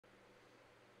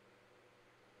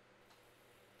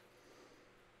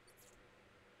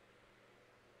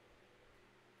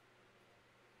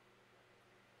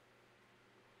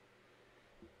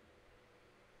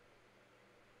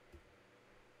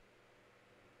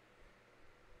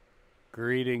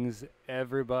Greetings,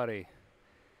 everybody.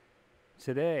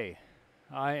 Today,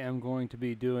 I am going to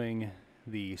be doing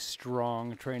the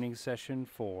strong training session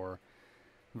for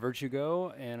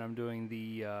VirtuGO, and I'm doing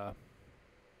the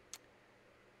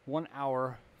 1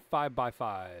 hour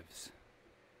 5x5s.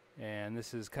 And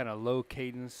this is kind of low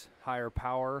cadence, higher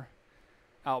power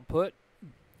output.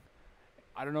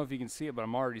 I don't know if you can see it, but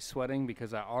I'm already sweating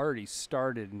because I already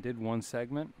started and did one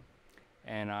segment,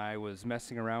 and I was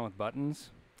messing around with buttons,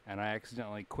 and I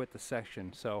accidentally quit the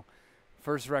section. So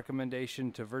first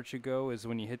recommendation to VirtuGO is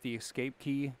when you hit the escape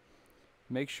key,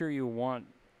 make sure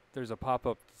there's a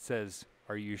pop-up that says,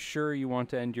 "Are you sure you want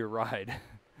to end your ride?"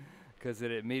 Because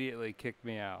it immediately kicked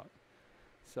me out.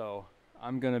 So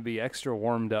I'm going to be extra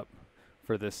warmed up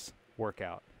for this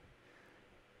workout.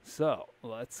 So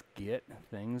let's get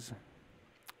things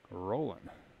rolling.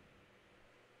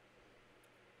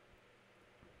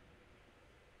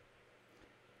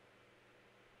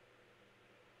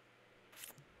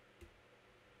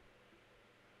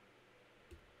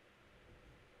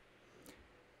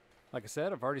 Like I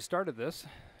said, I've already started this,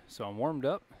 so I'm warmed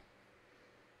up,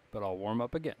 but I'll warm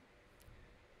up again.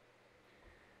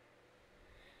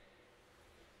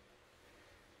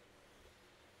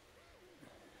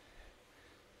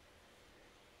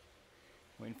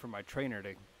 Waiting for my trainer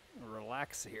to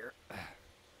relax here. There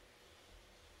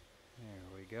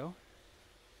we go.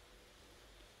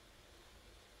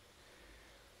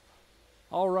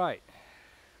 All right,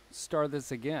 let's start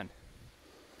this again.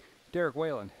 Derek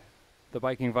Whalen, the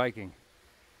Biking Viking.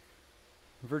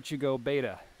 VirtuGO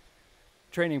Beta.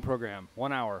 Training program,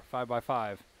 1 hour,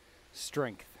 5x5.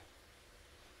 Strength.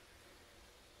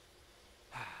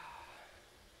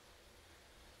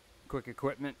 Quick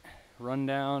equipment,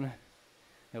 rundown.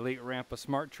 Elite Rampa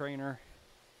Smart Trainer.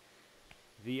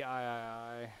 VII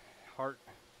heart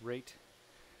rate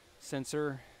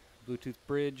sensor. Bluetooth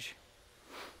bridge.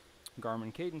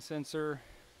 Garmin cadence sensor.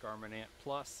 Garmin Ant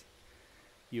Plus.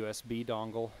 USB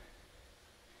dongle,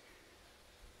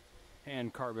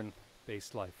 and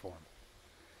carbon-based life form.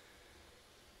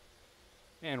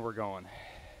 And we're going.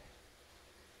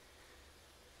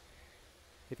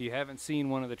 If you haven't seen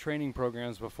one of the training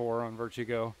programs before on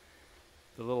VirtuGO,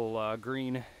 the little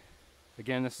green,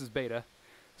 again, this is beta,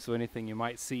 so anything you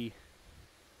might see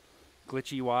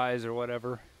glitchy-wise or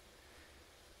whatever,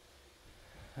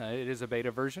 it is a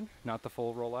beta version, not the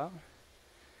full rollout.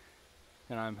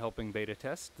 And I'm helping beta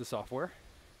test the software.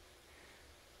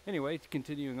 Anyway,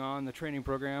 continuing on the training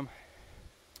program,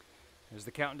 there's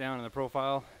the countdown in the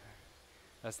profile.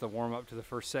 That's the warm-up to the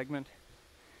first segment.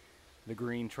 The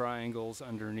green triangles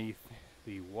underneath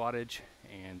the wattage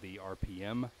and the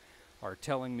RPM are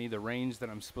telling me the range that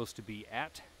I'm supposed to be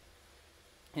at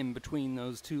in between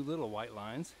those two little white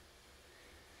lines.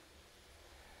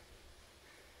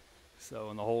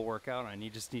 So in the whole workout, I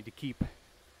just need to keep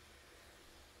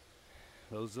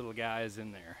those little guys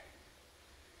in there.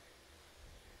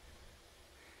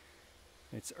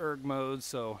 It's erg mode,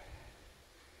 so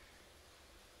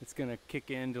it's going to kick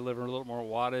in, deliver a little more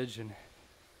wattage, and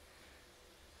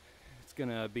it's going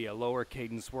to be a lower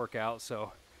cadence workout,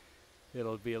 so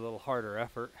it'll be a little harder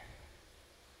effort.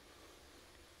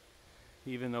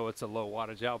 Even though it's a low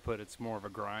wattage output, it's more of a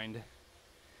grind.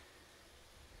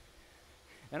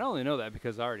 And I only know that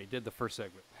because I already did the first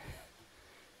segment.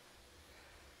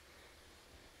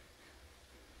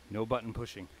 No button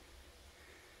pushing.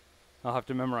 I'll have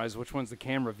to memorize which one's the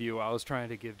camera view. I was trying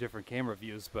to give different camera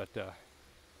views, but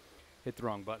hit the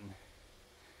wrong button.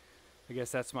 I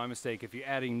guess that's my mistake. If you're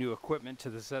adding new equipment to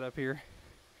the setup here,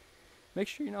 make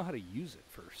sure you know how to use it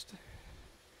first.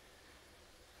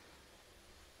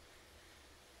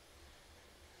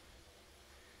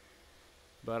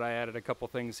 But I added a couple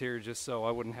things here just so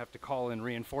I wouldn't have to call in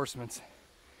reinforcements.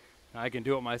 I can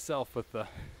do it myself with the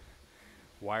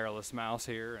wireless mouse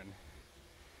here and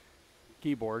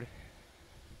keyboard.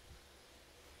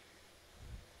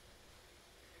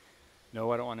 No,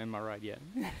 I don't want to end my ride yet.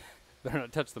 Better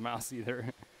not touch the mouse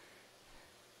either.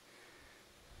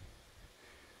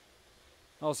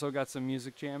 Also got some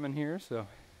music jamming here, so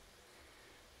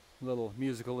a little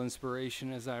musical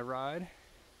inspiration as I ride.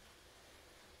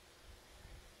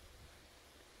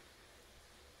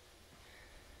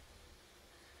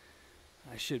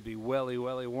 I should be welly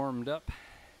warmed up.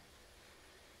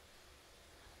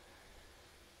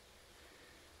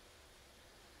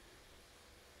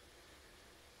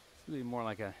 This will be more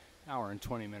like an hour and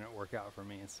 20-minute workout for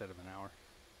me instead of an hour.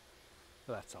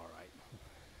 But that's all right.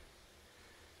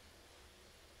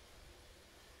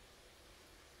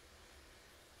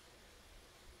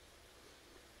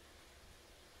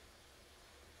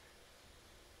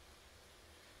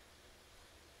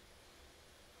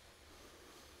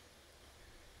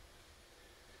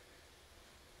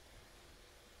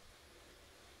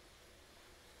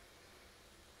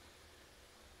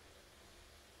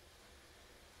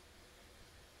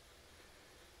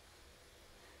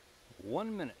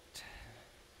 1 minute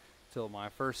till my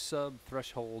first sub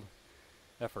threshold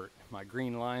effort. My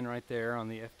green line right there on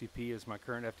the FTP is my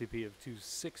current FTP of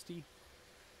 260.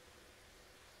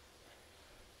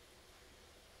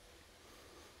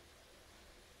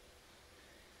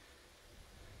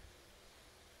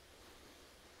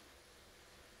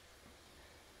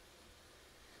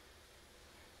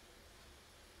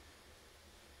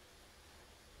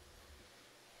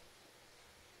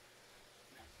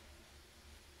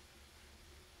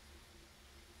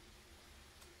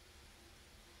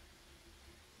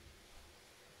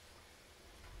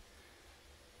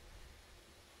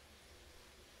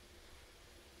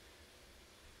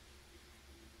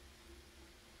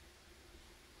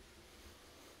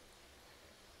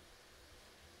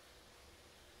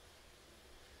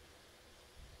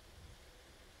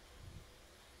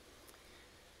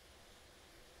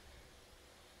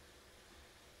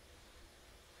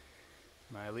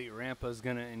 My elite rampa is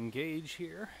going to engage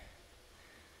here,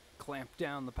 clamp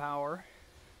down the power.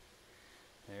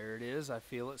 There it is. I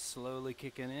feel it slowly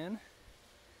kicking in.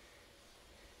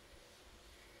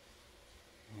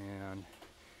 And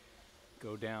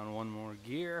go down one more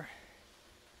gear.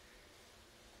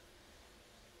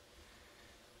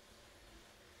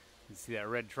 You see that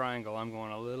red triangle? I'm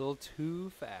going a little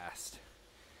too fast.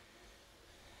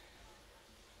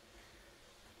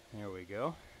 There we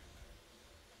go.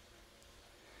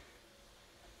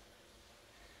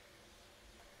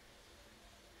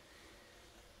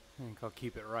 I think I'll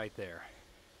keep it right there.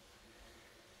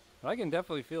 But I can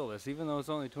definitely feel this, even though it's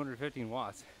only 215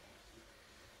 watts.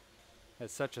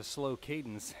 At such a slow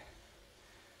cadence.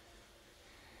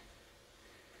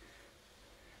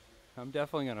 I'm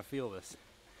definitely going to feel this.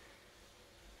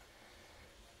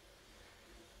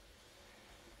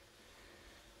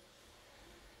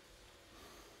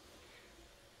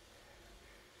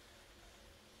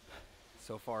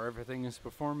 So far, everything is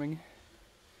performing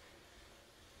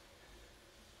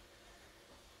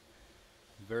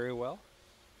very well.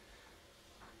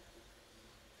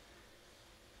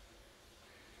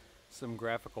 Some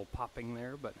graphical popping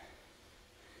there, but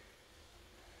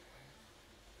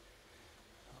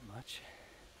not much.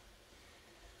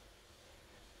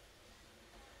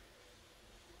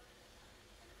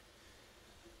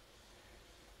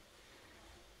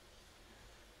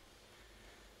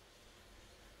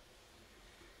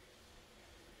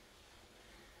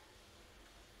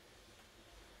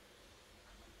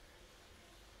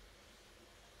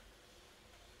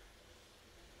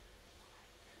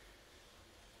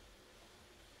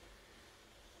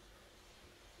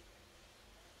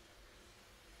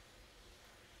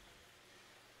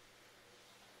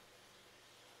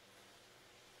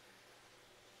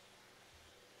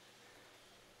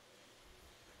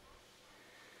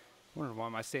 Wondered why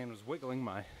my stand was wiggling.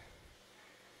 My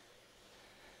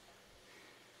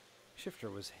shifter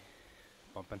was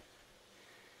bumping.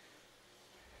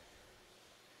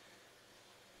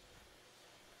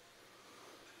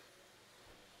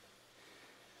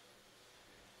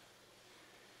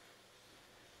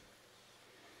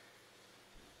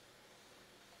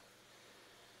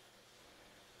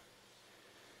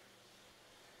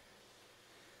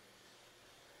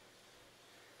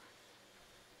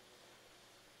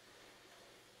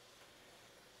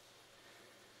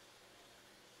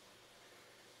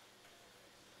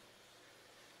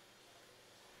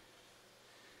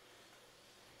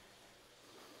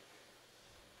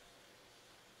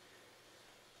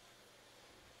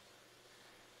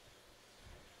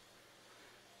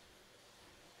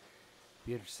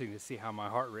 Be interesting to see how my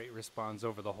heart rate responds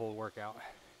over the whole workout.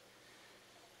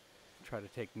 Try to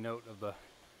take note of the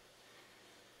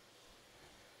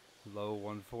low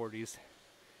 140s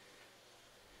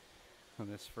on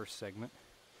this first segment.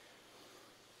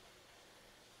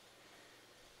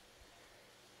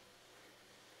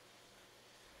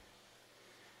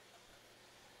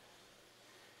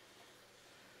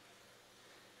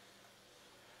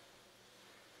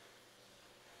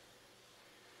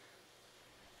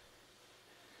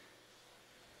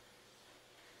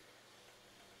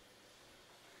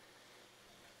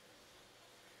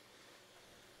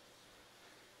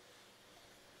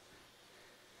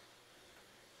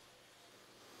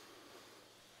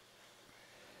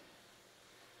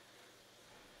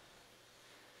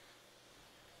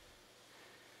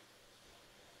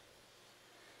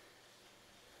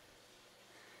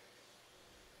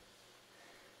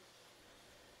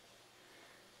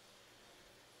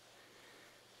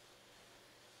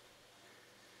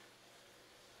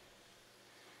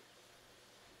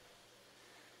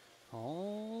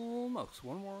 Almost.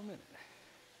 One more minute.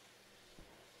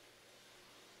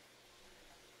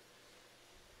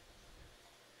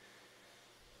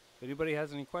 If anybody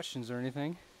has any questions or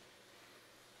anything,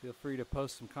 feel free to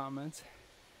post some comments.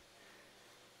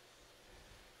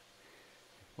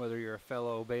 Whether you're a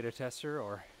fellow beta tester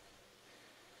or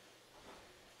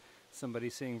somebody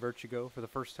seeing VirtuGO for the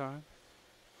first time.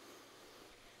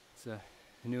 It's a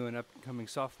new and upcoming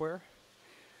software.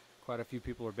 Quite a few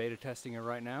people are beta testing it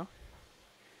right now,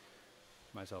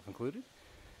 myself included.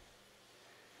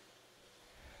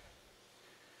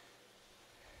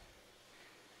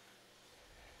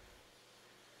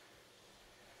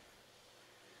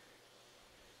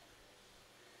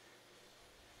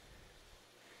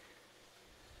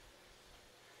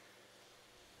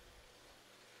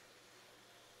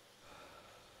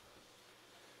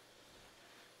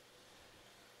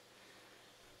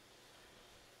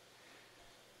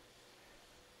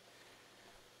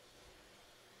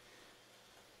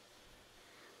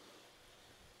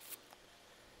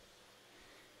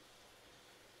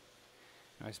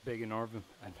 Nice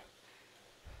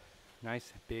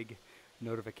big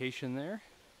notification there.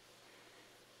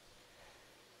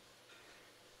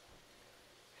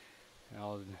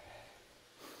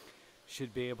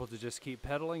 Should be able to just keep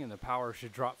pedaling, and the power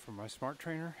should drop from my smart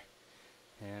trainer,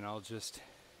 and I'll just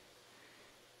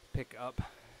pick up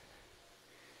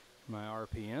my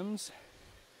RPMs.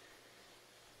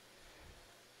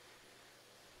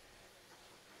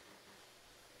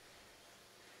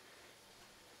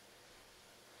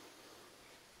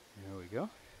 There we go.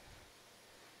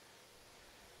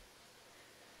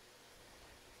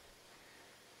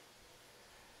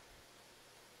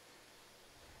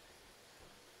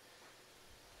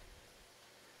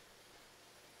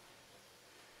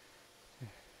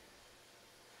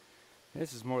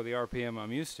 This is more the RPM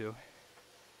I'm used to.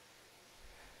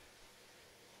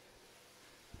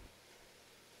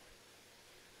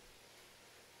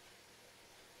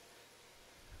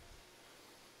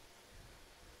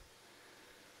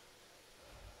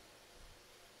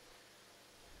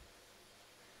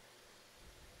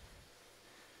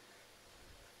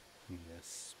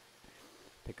 Just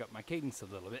pick up my cadence a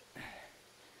little bit.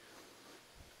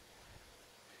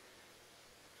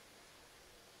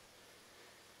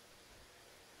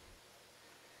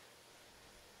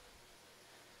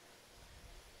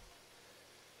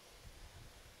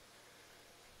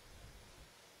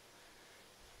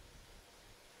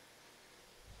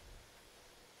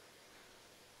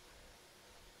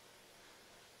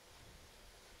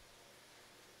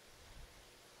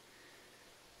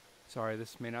 Sorry,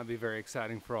 this may not be very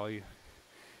exciting for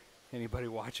anybody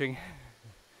watching,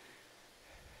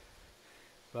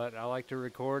 but I like to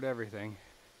record everything.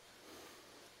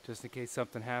 Just in case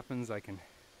something happens, I can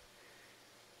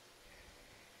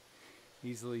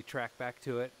easily track back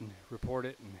to it and report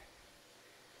it.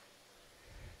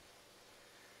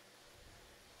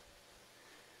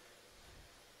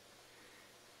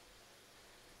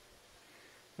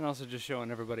 And also just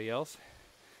showing everybody else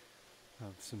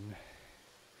some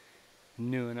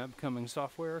new and upcoming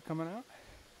software coming out.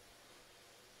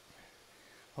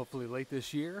 Hopefully late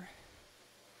this year,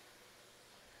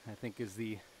 I think, is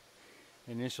the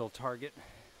initial target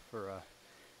for a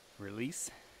release.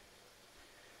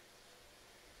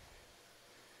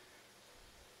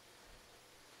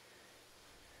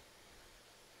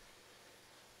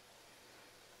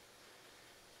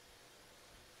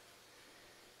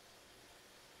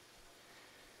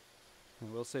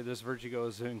 I will say this VirtuGO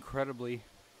is incredibly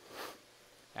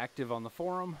active on the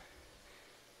forum,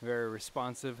 very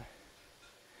responsive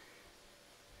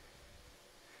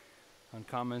on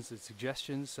comments and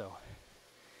suggestions, so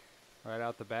right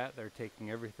out the bat they're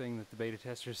taking everything that the beta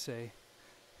testers say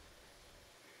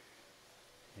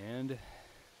and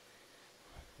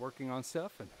working on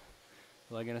stuff and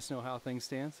letting us know how things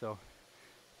stand, so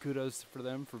kudos for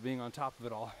them for being on top of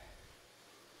it all.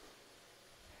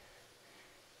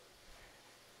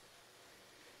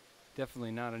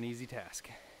 Definitely not an easy task.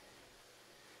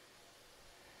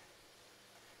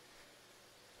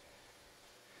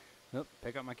 Nope,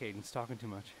 pick up my cadence, talking too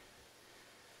much.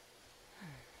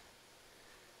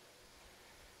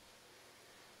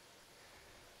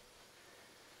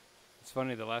 It's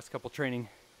funny, the last couple training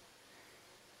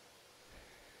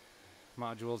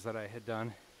modules that I had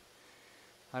done,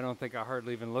 I don't think I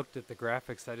hardly even looked at the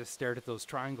graphics. I just stared at those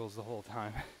triangles the whole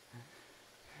time.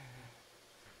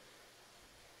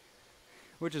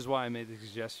 Which is why I made the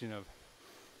suggestion of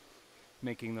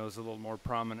making those a little more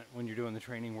prominent when you're doing the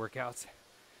training workouts.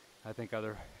 I think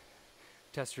other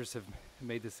testers have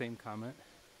made the same comment.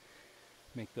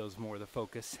 Make those more the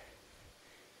focus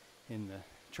in the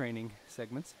training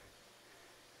segments.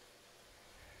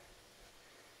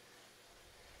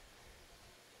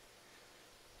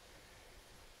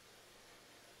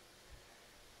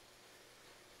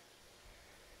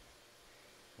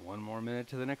 One more minute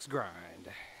to the next grind.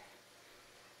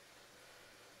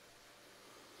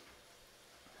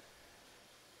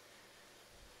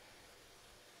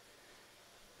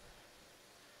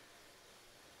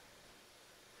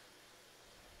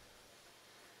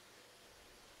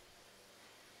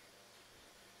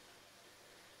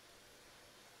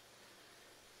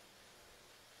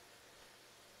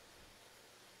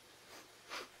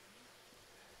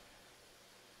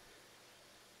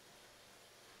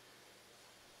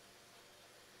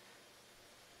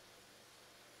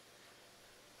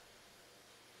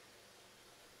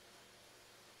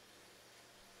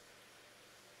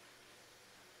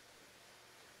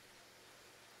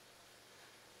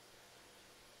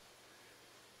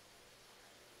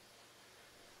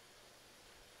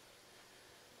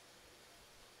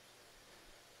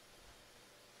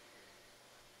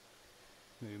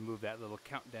 Maybe move that little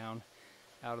countdown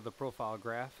out of the profile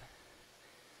graph.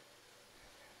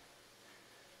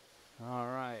 All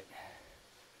right.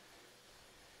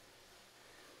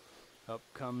 Up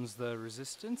comes the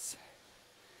resistance.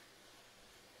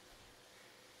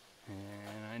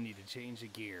 And I need to change the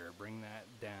gear, bring that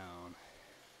down.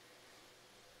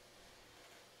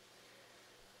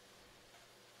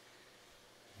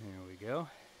 There we go.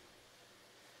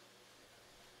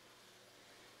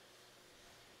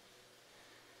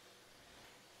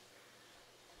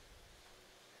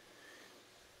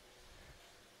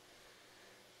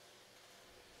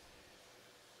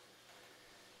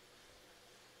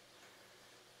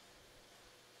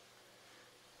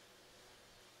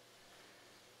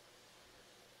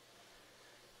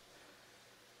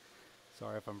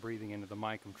 Sorry if I'm breathing into the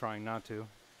mic, I'm trying not to.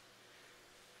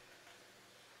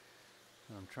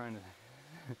 I'm trying to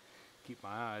keep my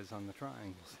eyes on the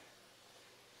triangles.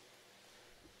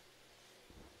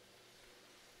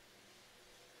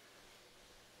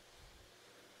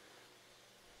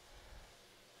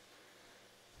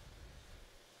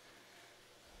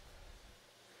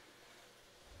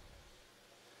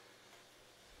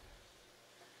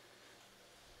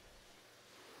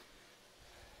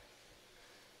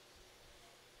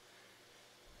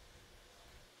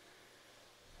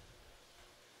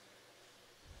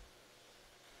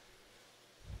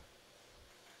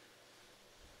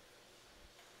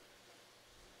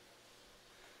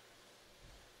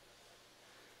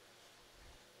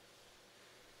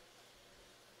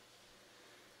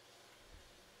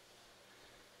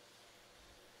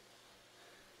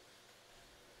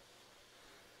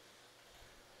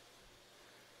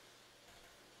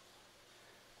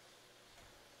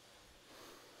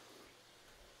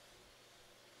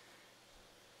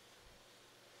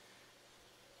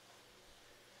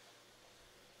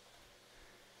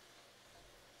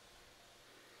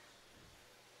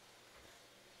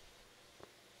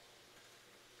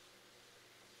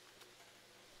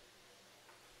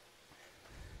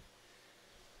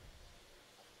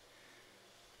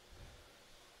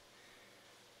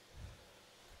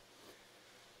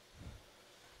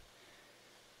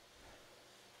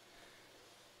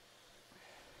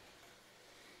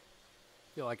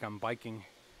 Feel like I'm biking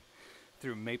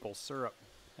through maple syrup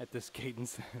at this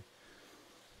cadence.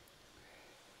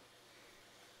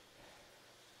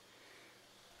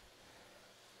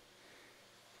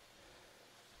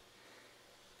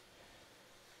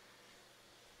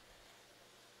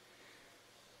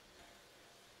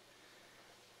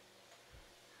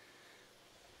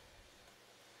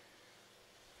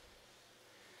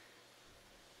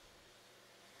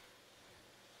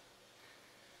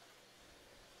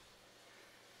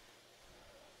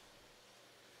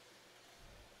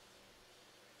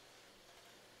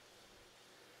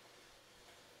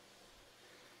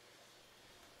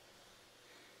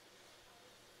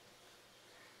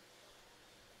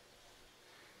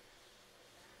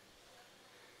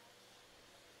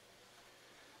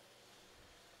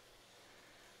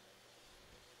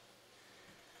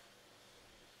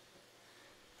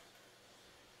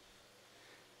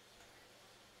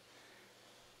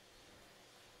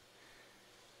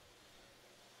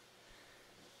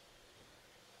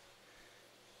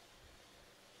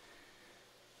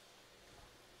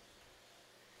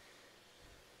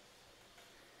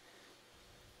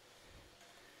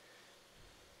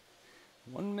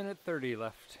 One minute 30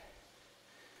 left.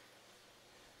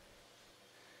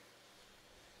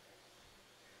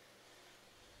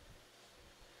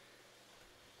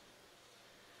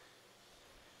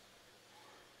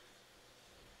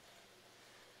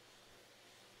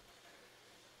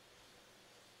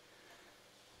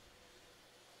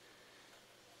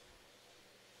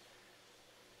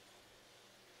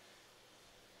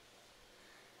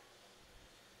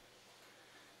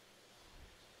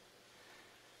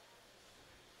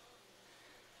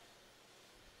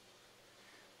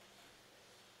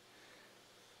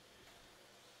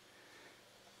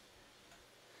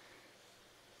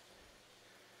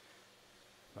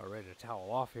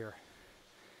 towel off here.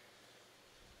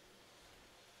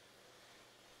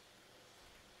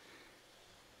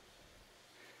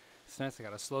 It's nice I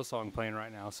got a slow song playing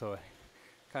right now, so it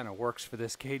kind of works for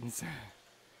this cadence.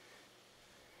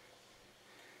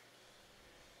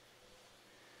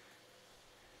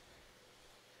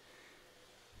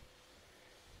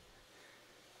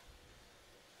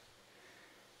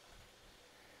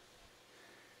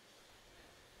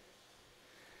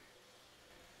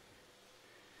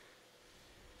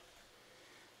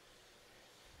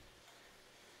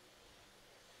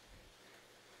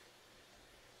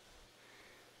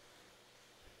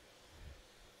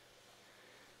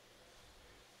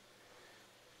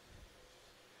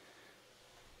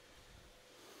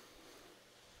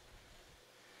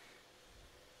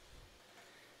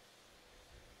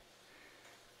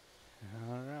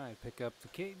 Alright, pick up the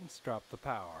cadence, drop the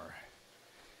power.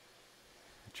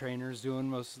 The trainer's doing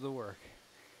most of the work.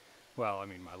 Well, I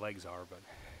mean, my legs are, but...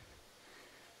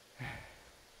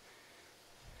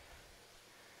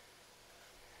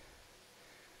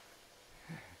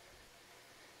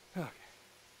 Okay.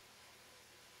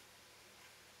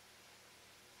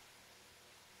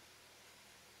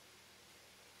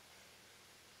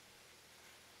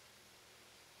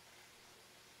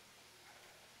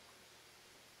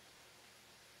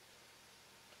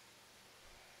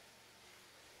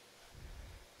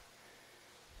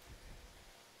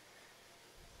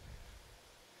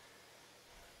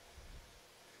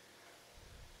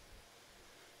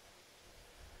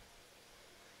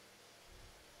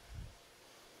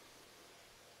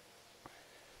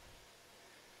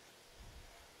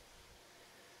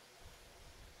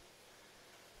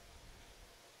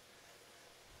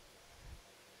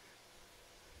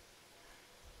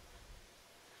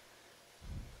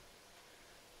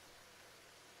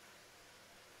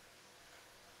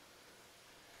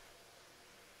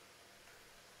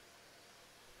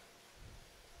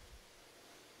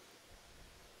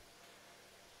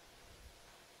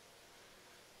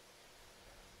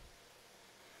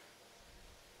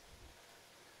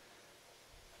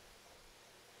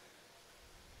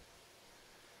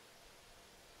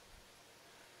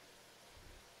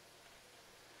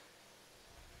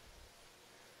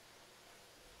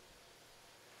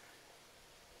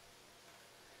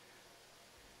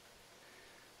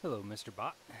 Hello, Mr.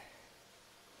 Bot. I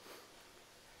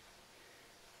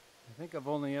think I've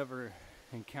only ever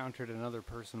encountered another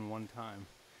person one time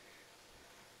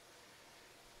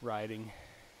riding.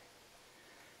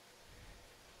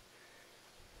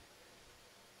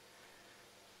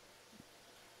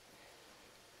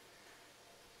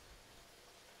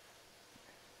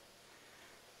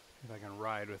 If I can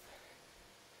ride with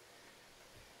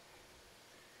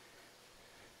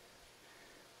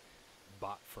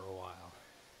Bot for a while.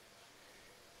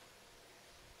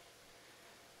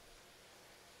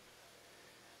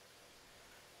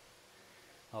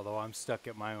 Although I'm stuck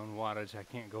at my own wattage, I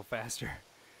can't go faster.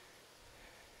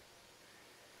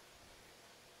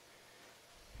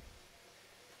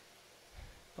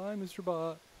 Bye, Mr.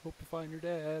 Bot. Hope you find your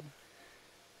dad.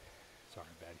 Sorry,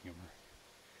 bad humor.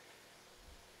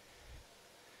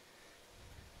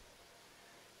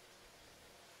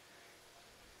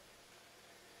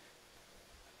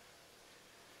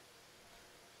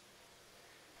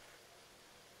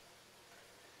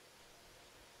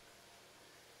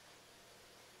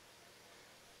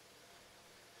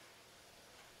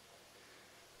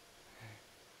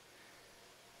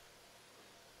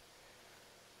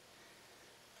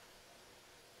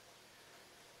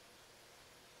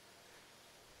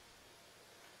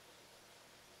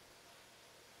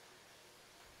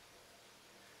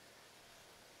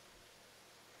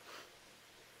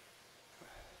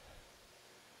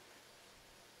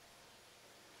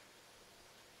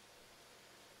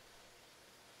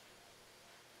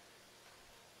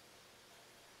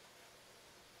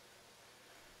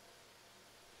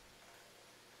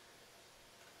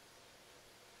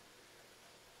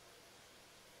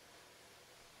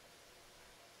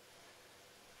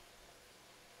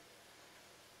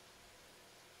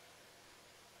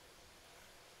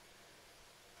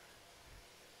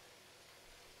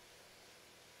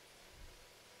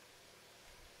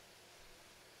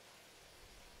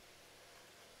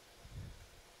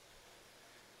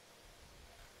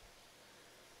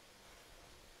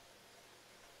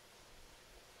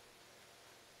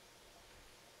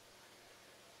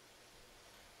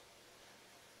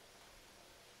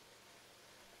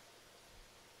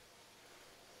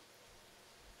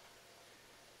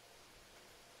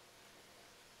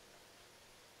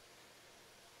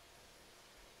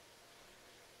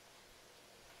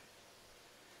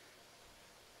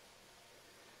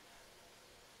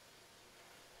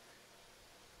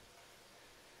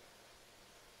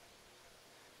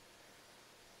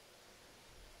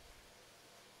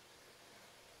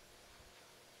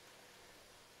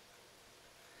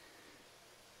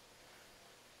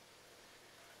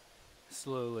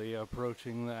 Slowly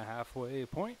approaching the halfway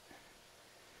point.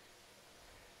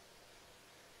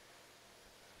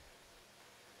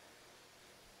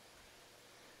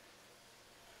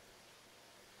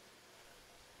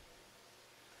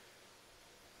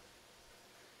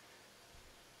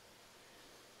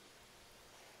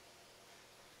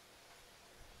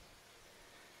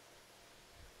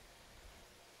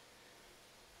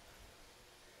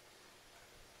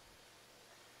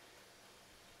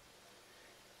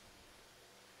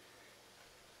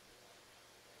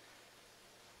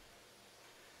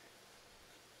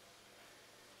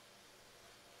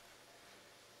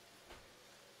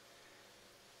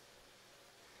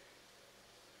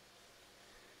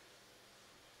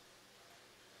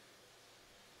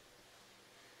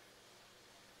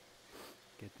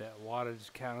 Get that wattage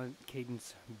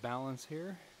cadence balance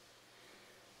here.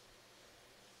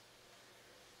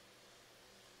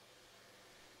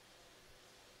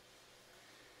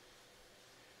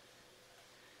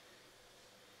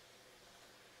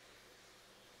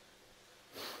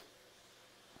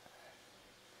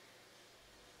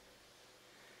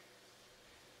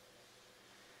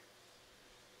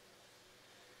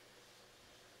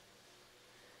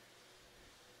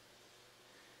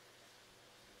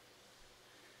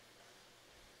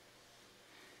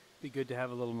 Be good to have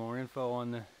a little more info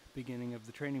on the beginning of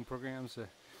the training programs to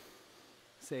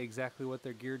say exactly what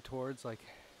they're geared towards. Like,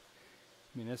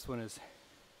 I mean, this one is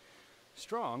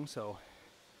strong, so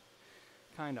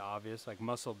kind of obvious, like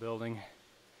muscle building,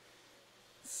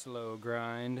 slow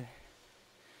grind.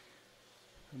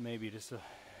 Maybe just a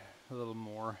little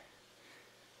more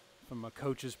from a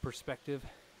coach's perspective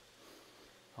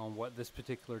on what this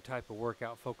particular type of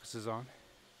workout focuses on,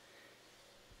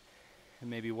 and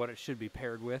maybe what it should be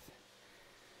paired with.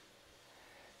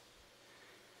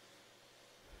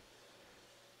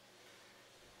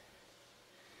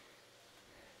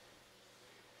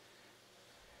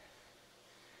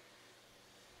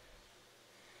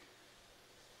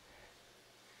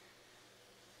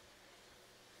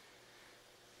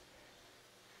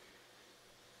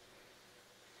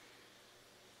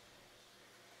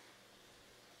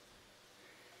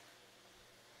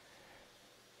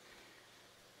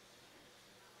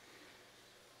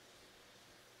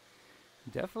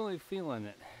 Definitely feeling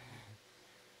it.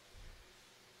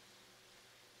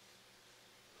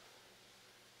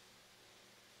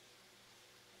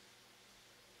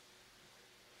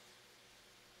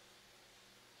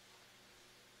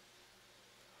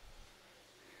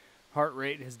 Heart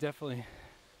rate has definitely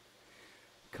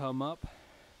come up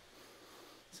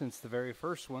since the very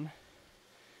first one.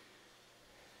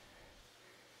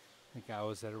 I think I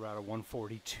was at around a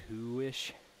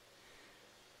 142-ish.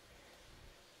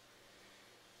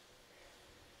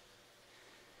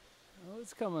 Oh,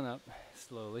 it's coming up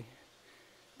slowly.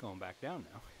 Going back down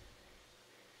now.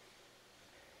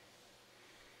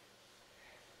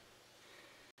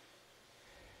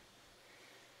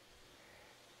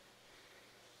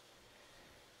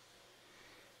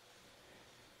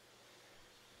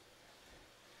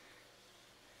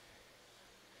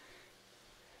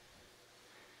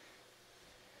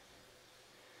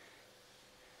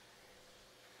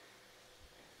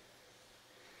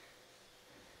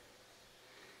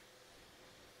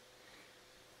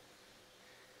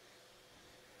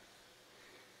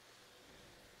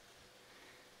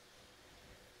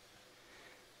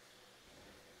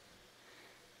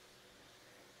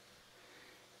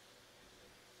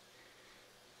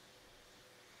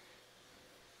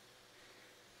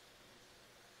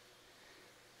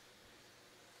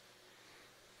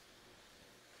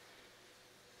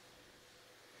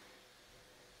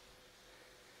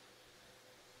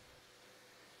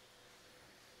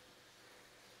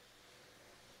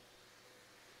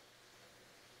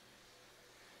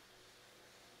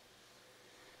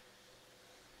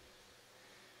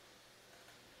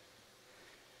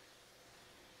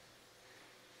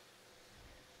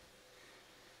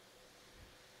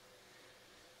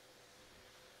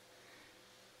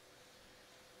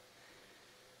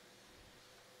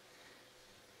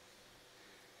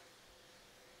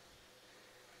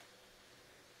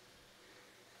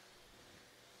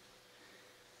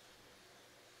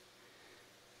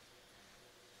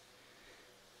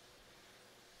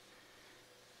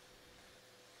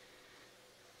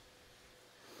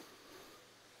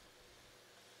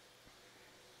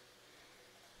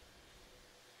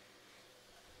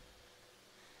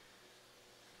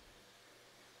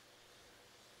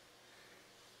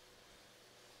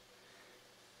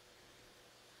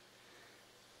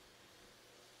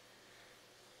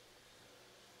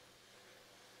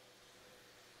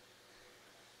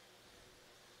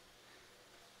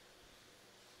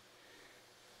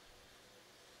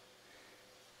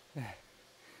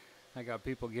 I got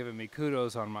people giving me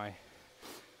kudos on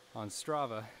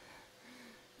Strava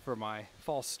for my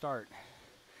false start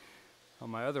on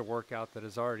my other workout that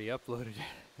is already uploaded.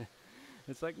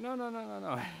 It's like, no.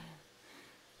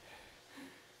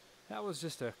 That was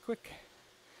just a quick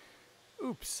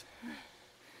oops.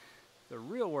 The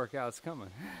real workout's coming.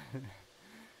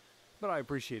 But I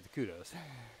appreciate the kudos.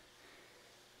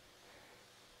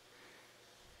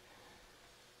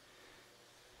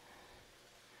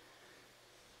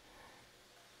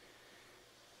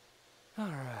 All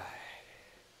right.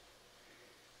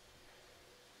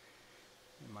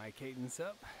 Get my cadence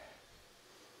up.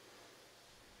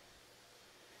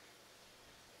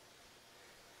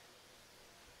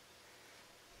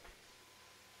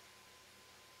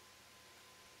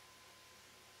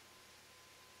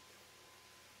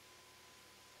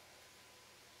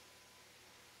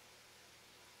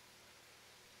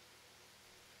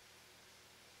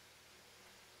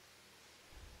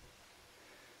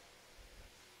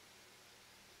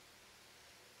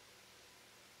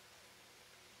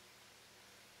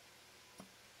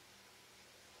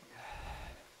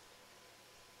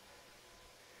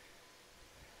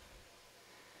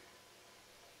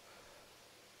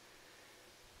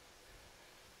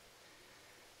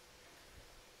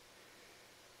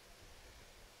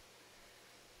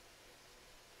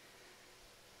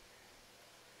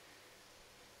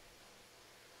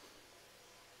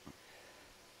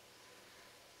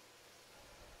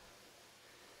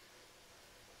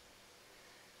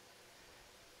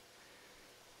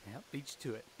 Yep, beach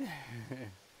to it.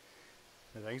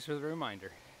 Thanks for the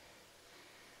reminder.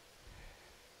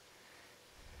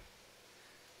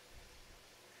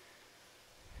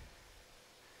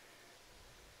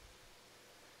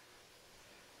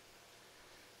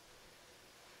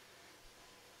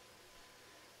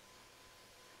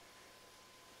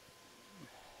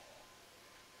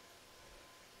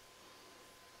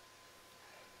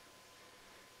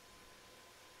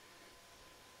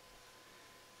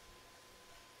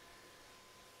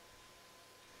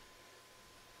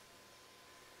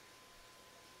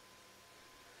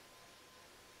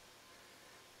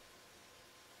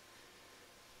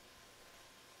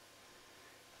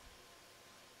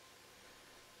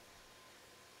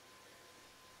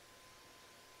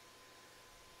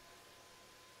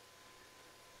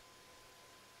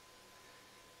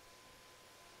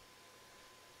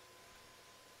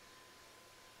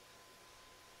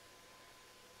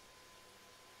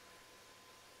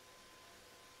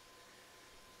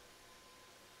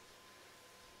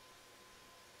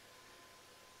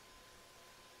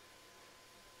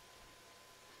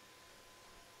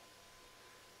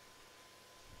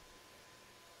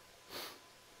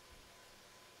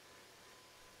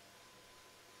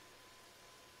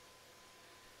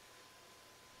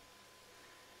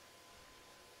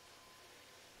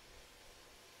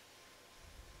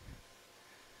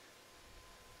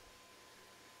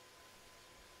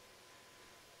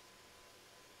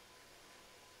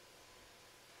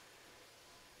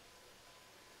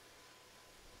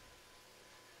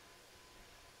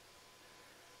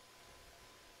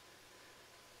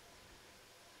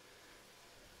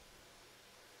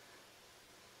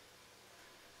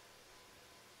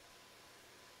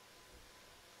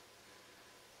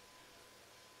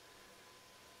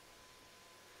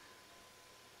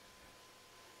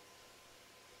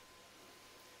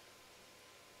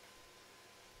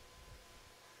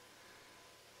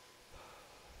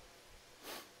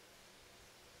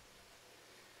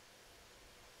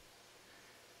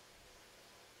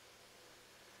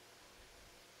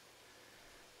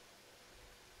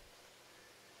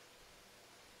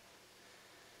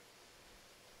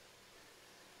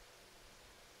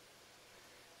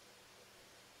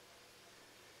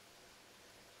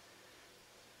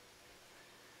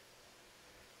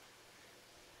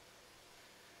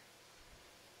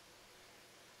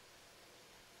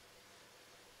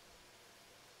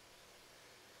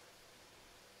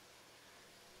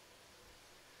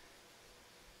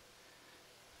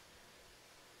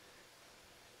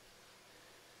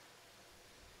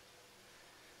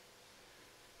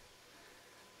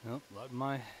 Nope, let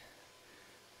my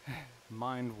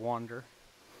mind wander.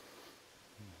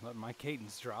 Let my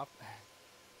cadence drop. I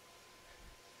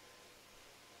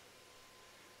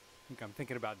think I'm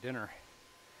thinking about dinner.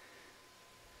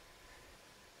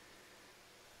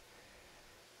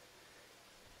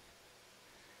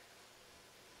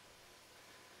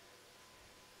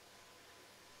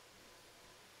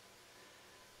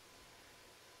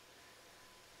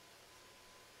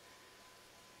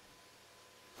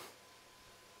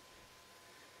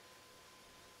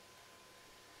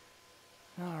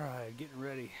 All right, getting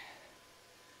ready.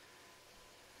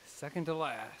 Second to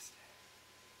last.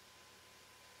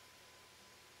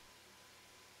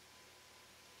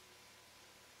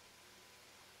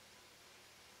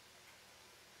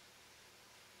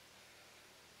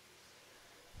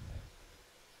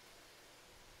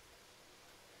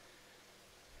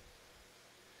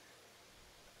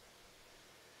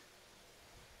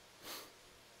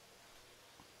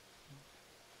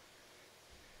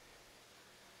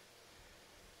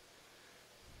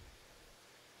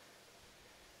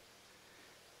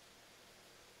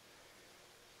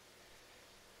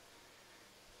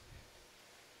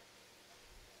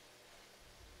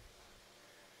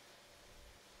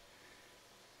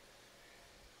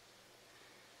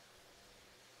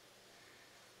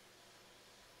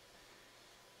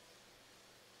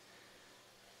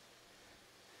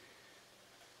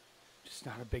 Just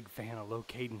not a big fan of low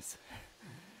cadence.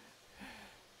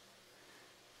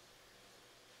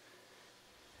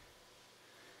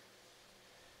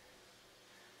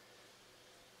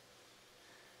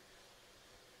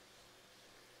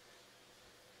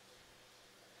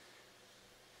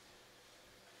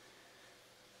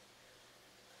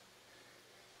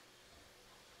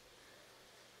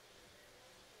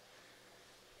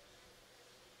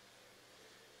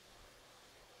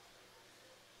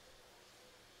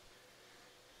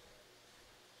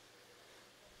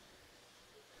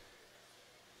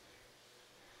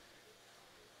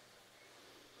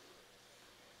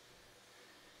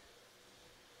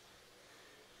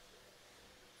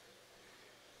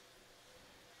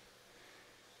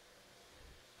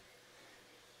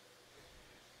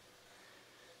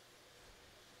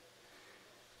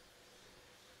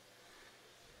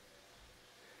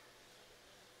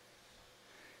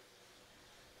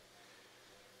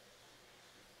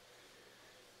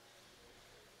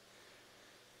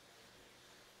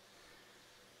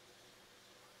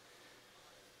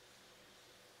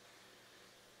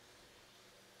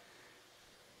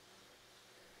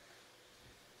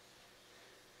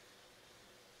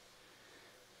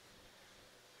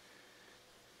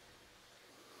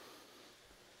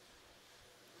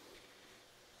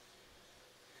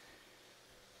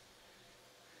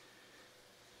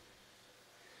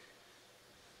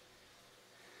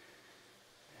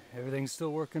 Everything's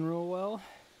still working real well.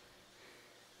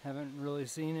 Haven't really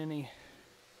seen any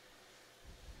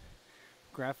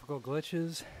graphical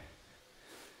glitches.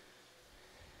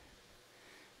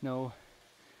 No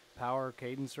power,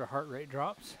 cadence, or heart rate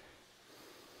drops.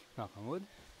 Knock on wood.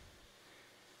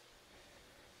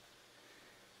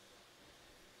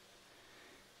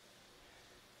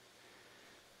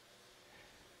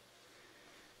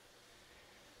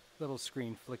 Little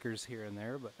screen flickers here and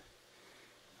there, but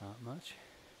not much.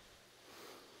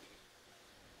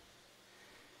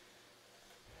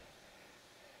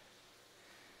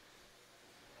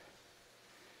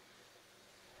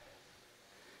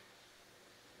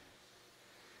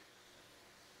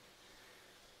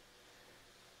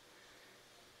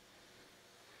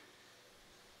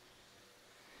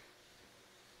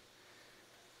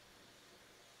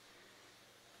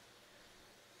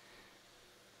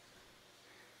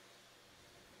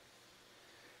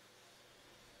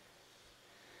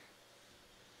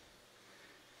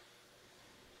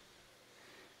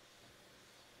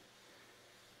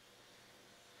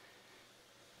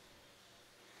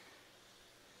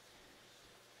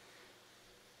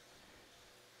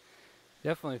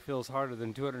 Definitely feels harder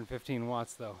than 215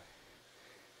 watts though.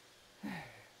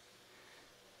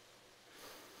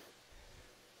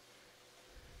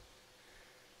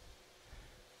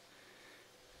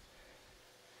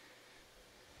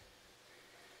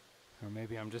 Or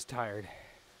maybe I'm just tired.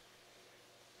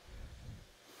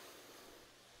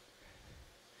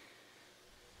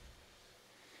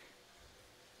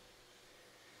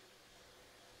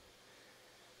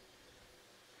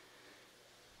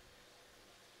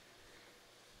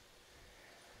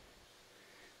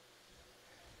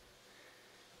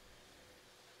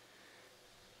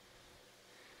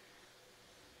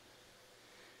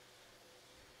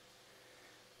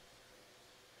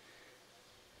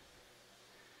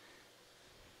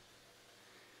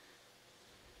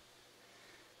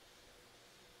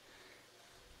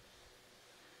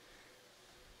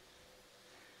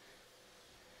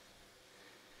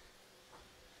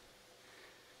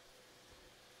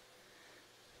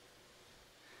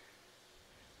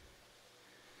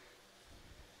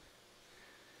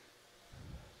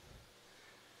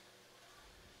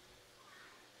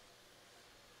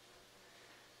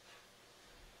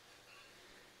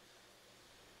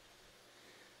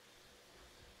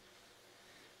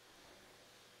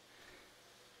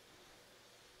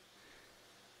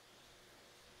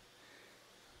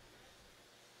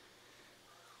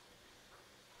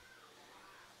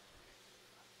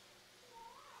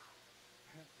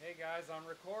 Hey guys, I'm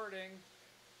recording.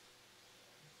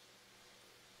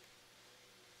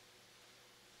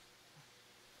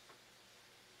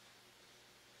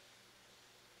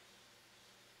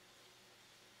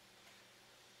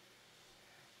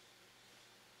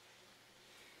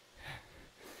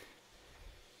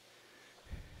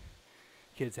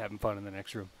 Kids having fun in the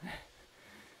next room.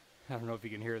 I don't know if you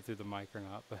can hear it through the mic or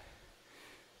not, but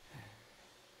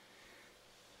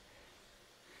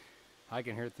I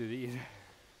can hear it through these.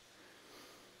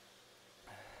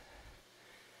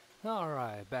 All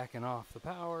right, backing off the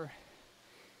power.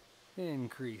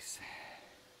 Increase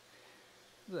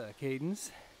the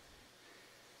cadence.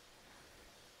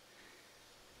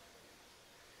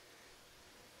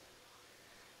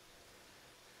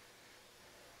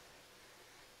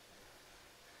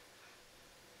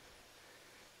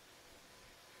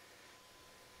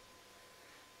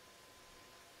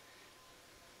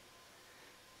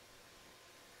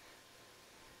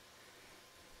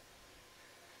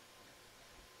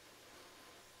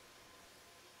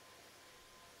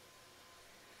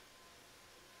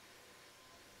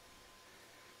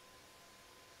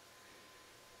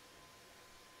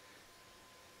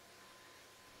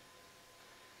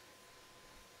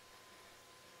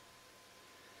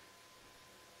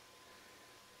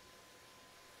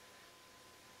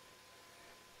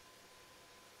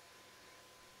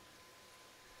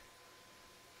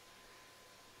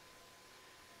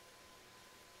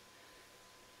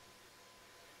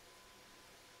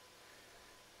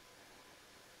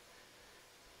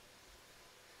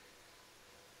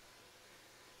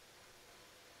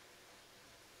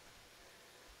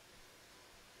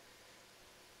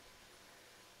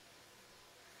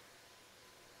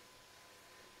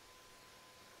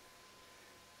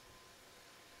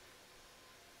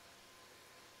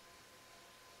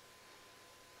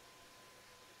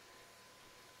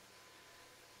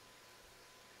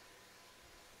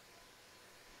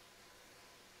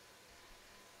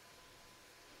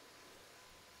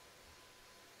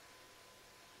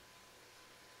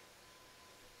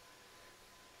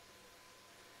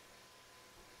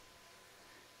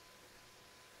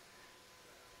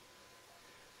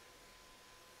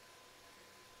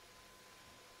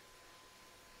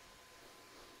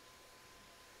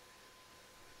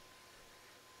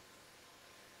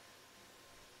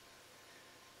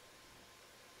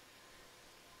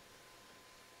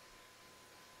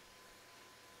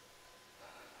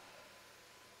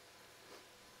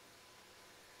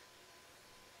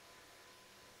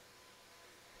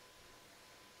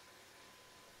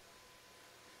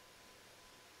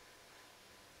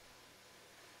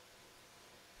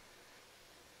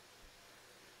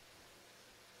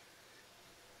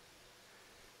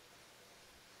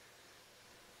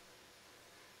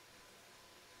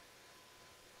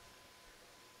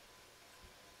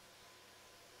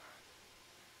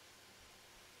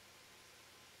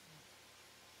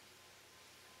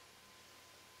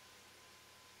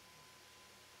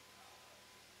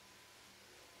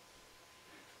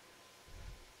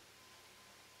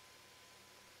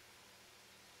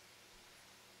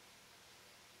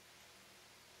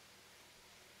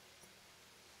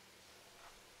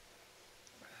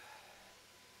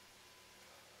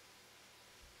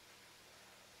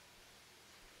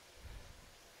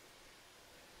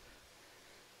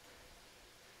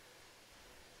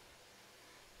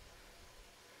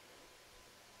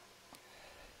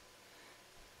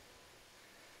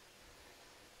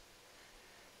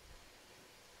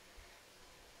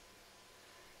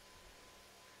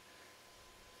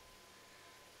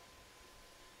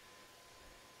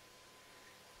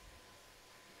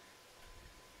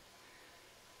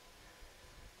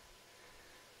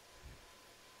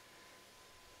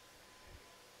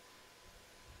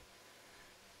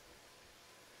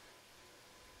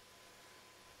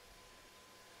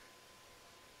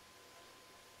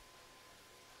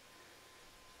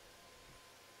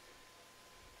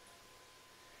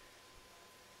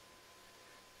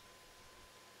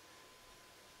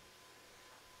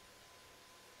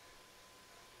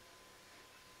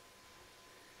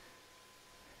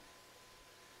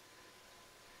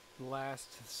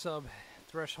 Last sub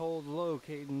threshold low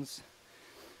cadence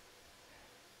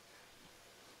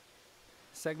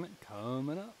segment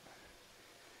coming up.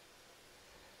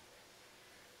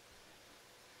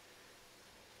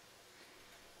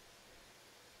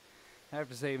 I have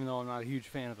to say, even though I'm not a huge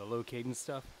fan of the low cadence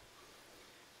stuff,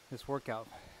 this workout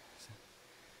is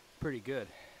pretty good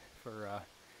for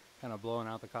kind of blowing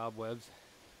out the cobwebs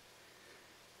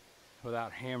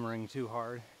without hammering too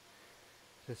hard.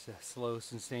 Just a slow,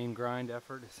 sustained grind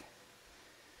effort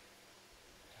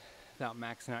without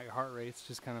maxing out your heart rate. It's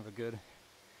just kind of a good,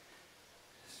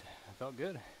 I felt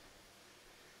good.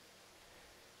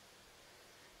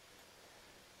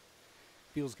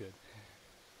 Feels good.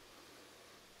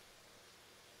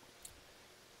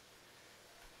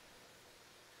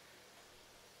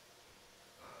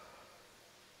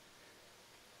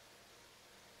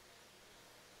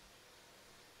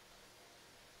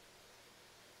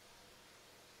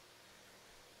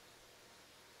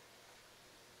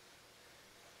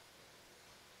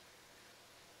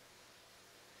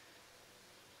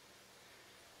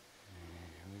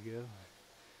 Here we go.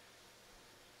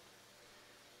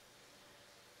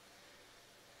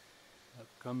 Up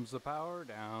comes the power,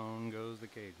 down goes the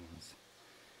cadence.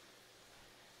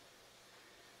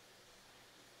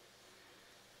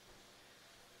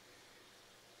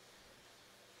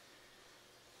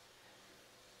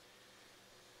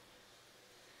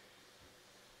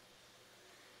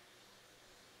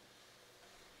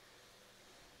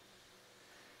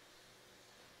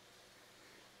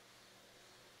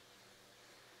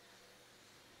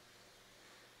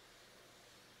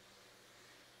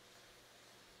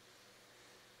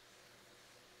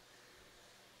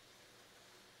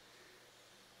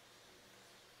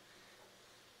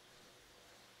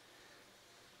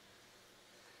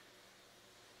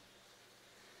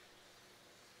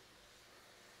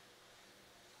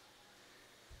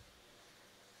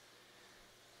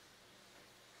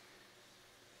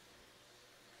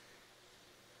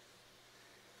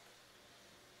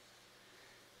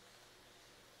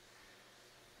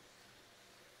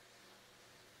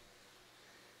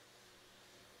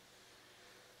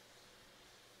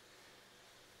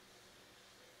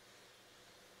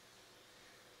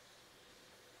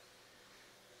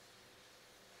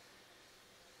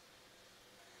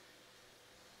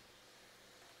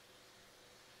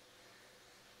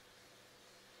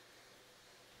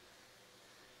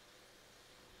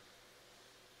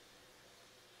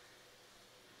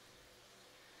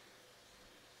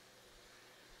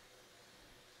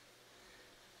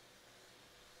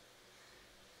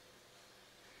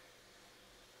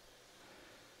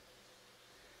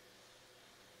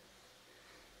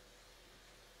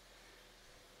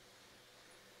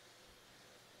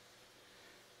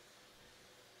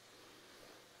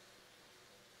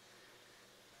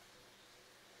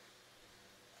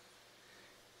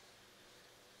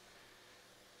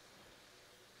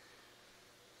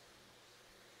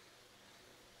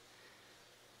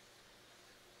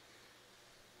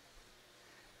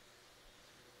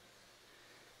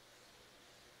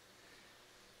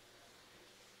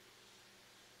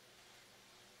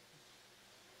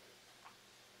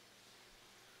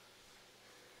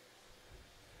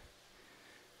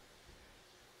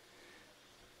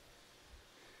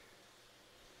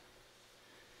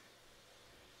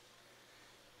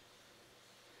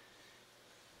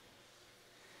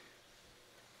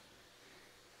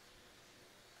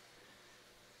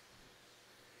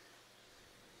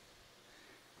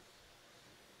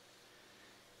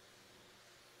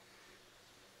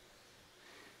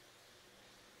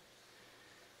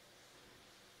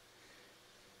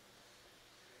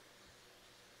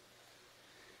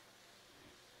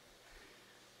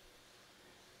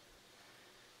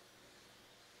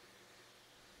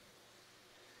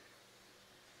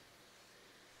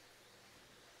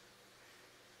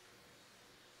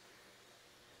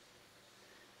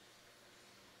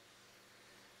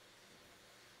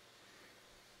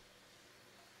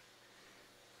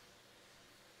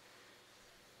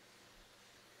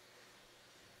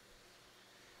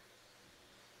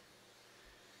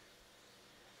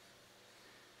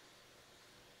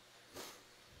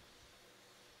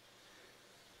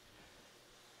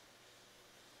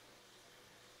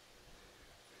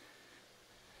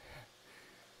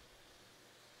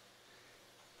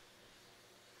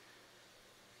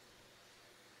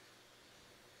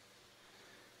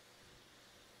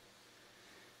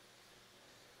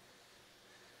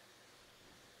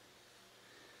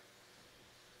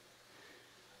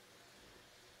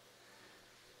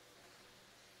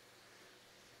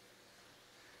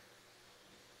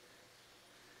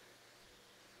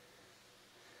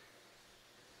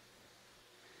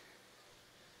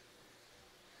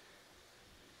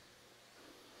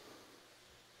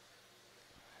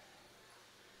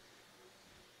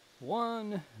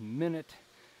 One minute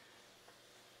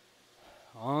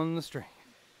on the string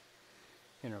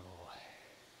interval.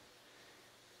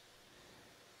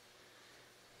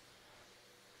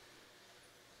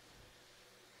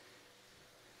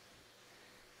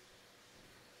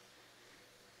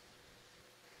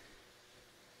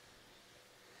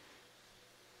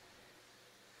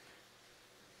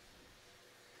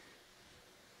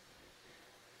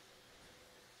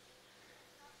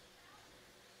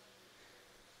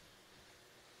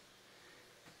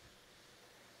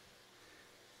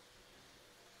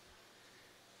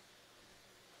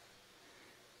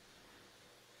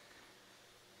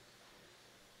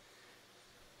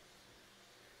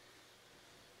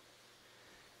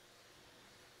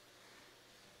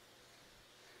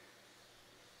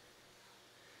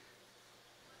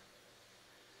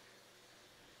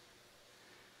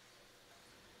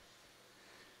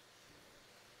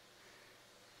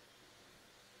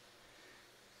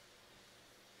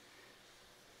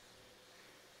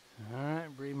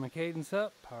 cadence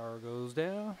up, power goes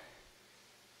down.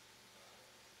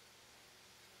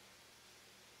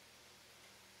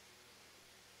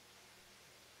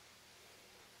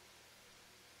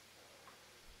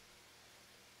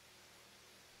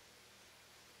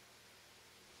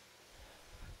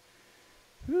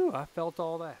 Whew, I felt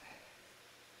all that.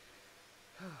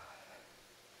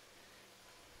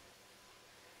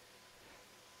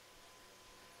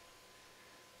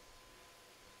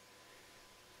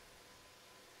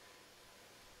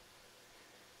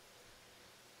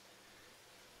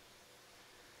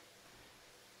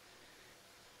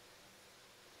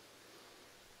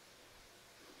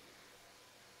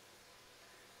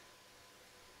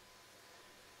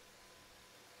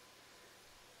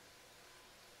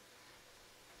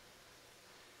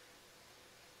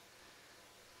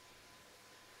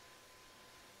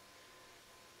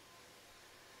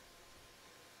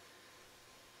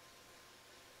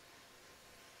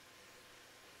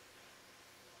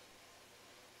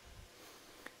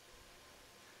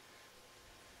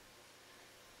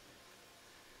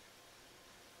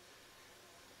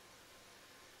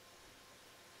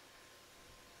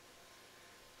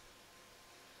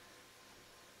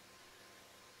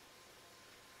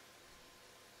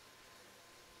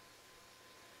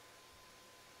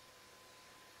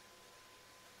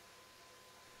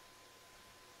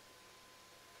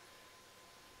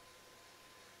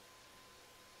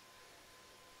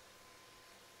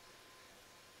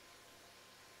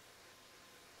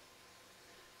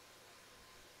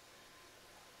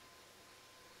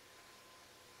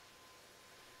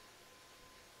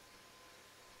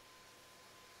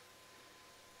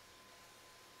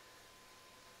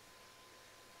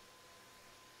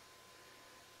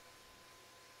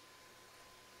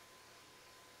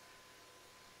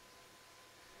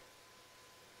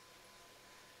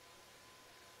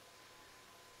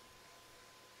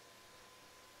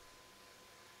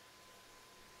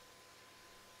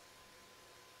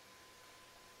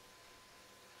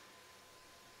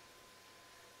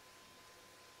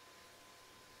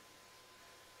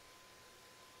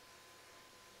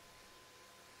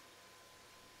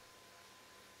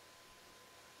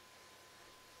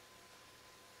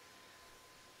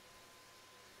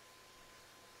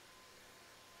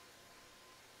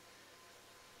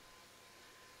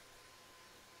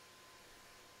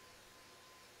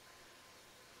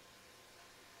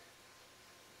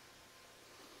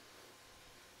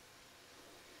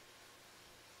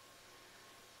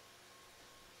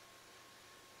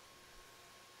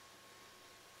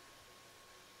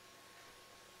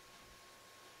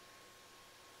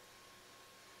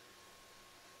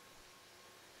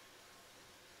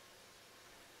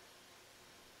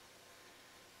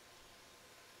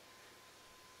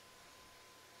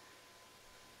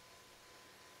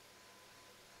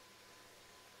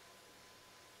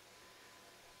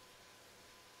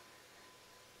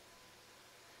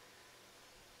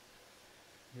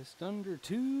 Just under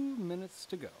 2 minutes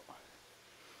to go.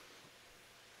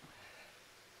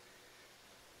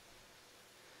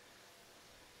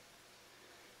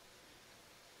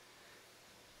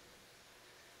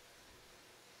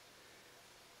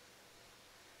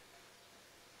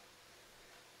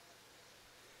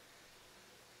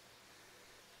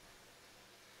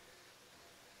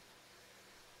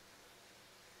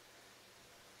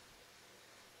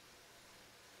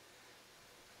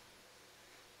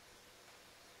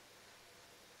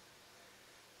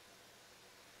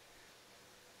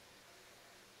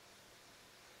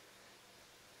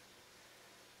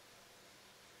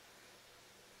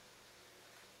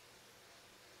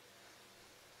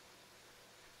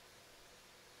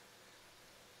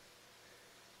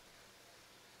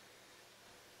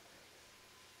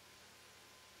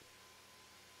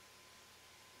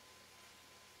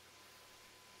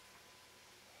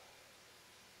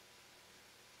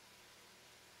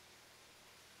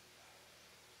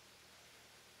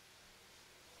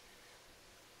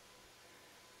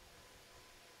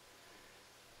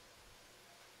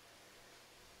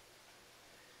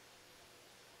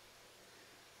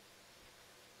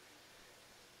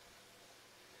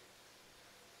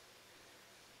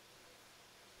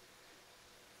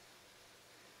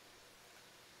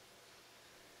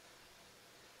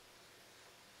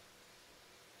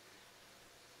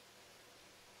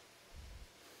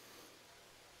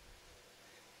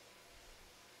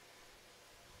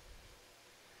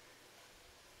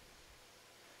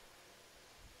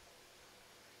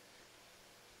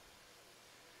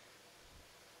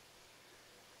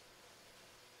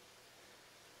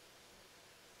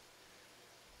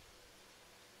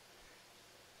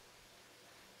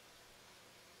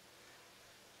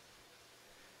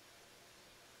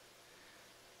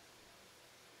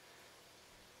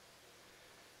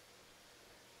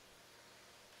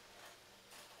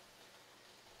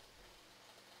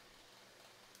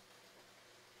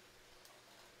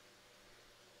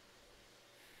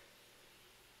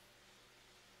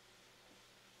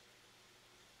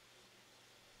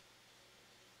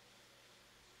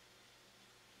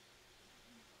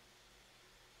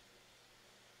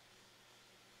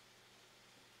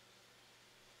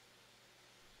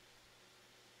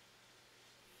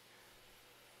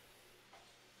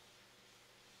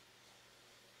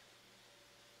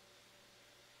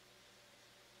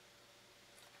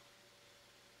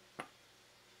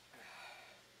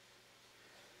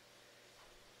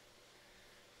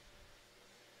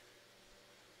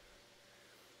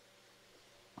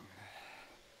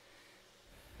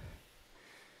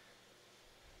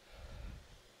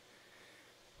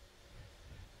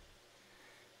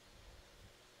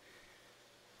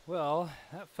 Well,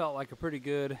 that felt like a pretty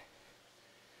good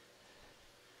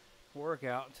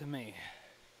workout to me.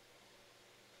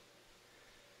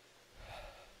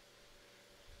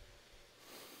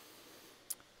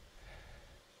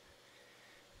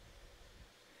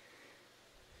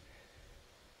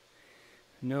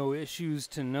 No issues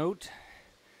to note.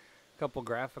 A couple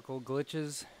graphical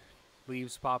glitches,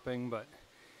 leaves popping, but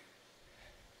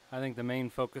I think the main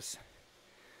focus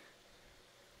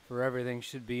for everything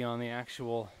should be on the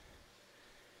actual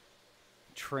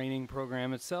training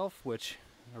program itself, which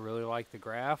I really like the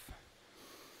graph.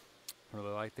 I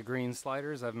really like the green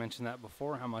sliders. I've mentioned that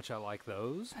before, how much I like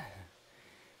those.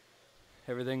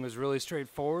 Everything was really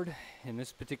straightforward in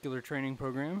this particular training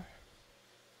program.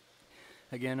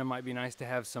 Again, it might be nice to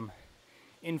have some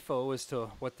info as to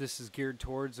what this is geared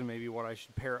towards and maybe what I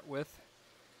should pair it with.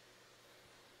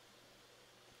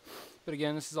 But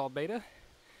again, this is all beta.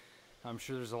 I'm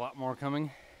sure there's a lot more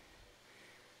coming.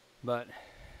 But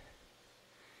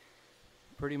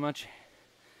pretty much,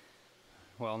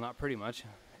 well, not pretty much,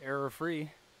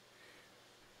 error-free.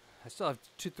 I still have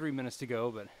 2-3 minutes to go,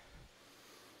 but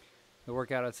the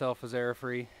workout itself was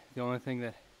error-free. The only thing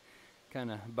that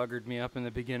kind of buggered me up in the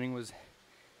beginning was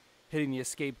hitting the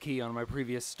escape key on my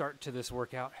previous start to this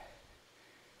workout.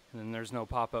 And then there's no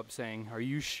pop-up saying, "Are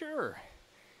you sure?"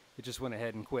 It just went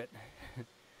ahead and quit.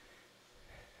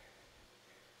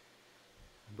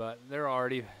 But they're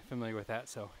already familiar with that,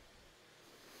 so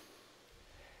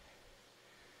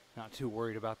not too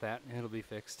worried about that. It'll be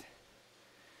fixed.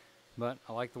 But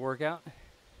I like the workout.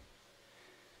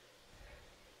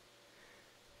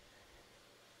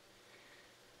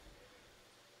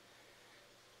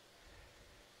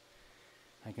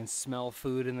 I can smell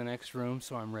food in the next room,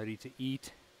 so I'm ready to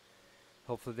eat.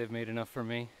 Hopefully they've made enough for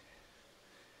me.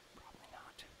 Probably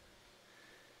not.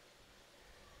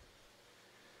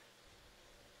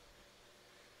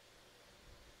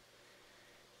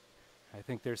 I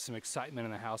think there's some excitement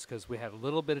in the house because we had a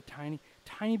little bit of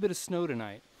tiny bit of snow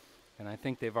tonight, and I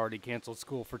think they've already canceled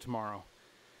school for tomorrow.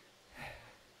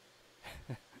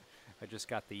 I just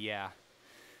got the yeah.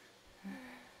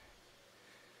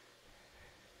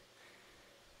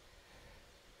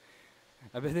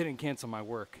 I bet they didn't cancel my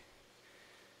work.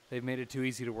 They've made it too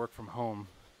easy to work from home,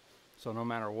 so no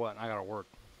matter what, I gotta work.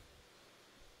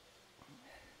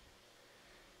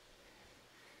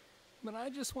 But I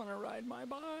just want to ride my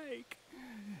bike.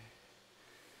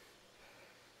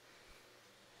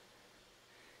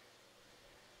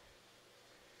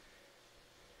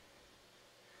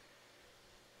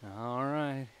 All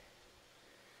right.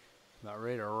 About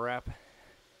ready to wrap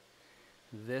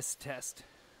this test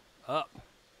up.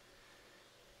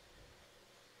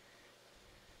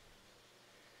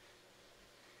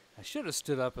 I should have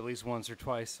stood up at least once or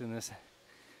twice in this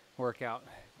workout.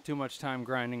 Too much time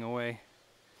grinding away.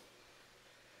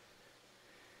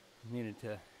 Needed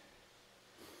to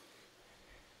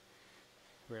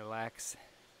relax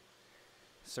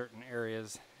certain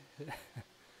areas.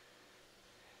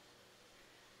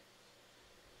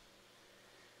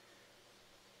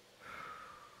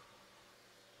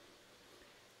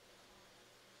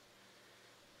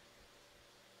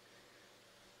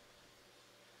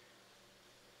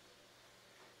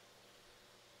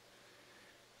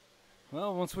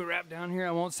 Well, once we wrap down here,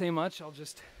 I won't say much. I'll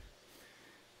just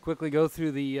quickly go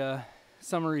through the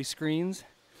summary screens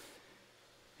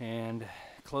and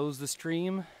close the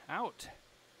stream out.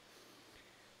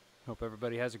 Hope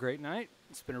everybody has a great night.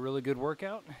 It's been a really good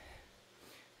workout.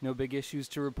 No big issues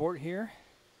to report here.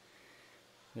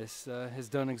 This has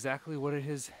done exactly what it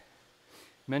has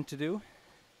meant to do.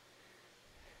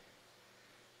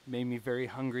 Made me very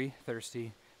hungry,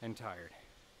 thirsty, and tired.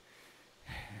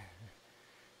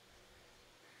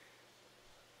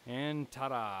 And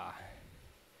ta-da!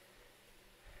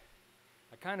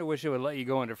 I kind of wish it would let you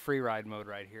go into free ride mode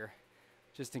right here,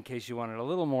 just in case you wanted a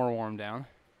little more warm down.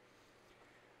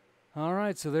 All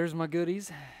right, so there's my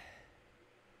goodies.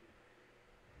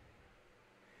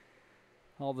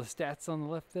 All the stats on the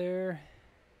left there.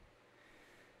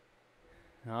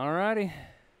 All righty.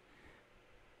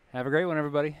 Have a great one,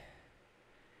 everybody.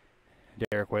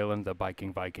 Derek Whalen, the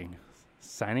Biking Viking,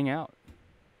 signing out.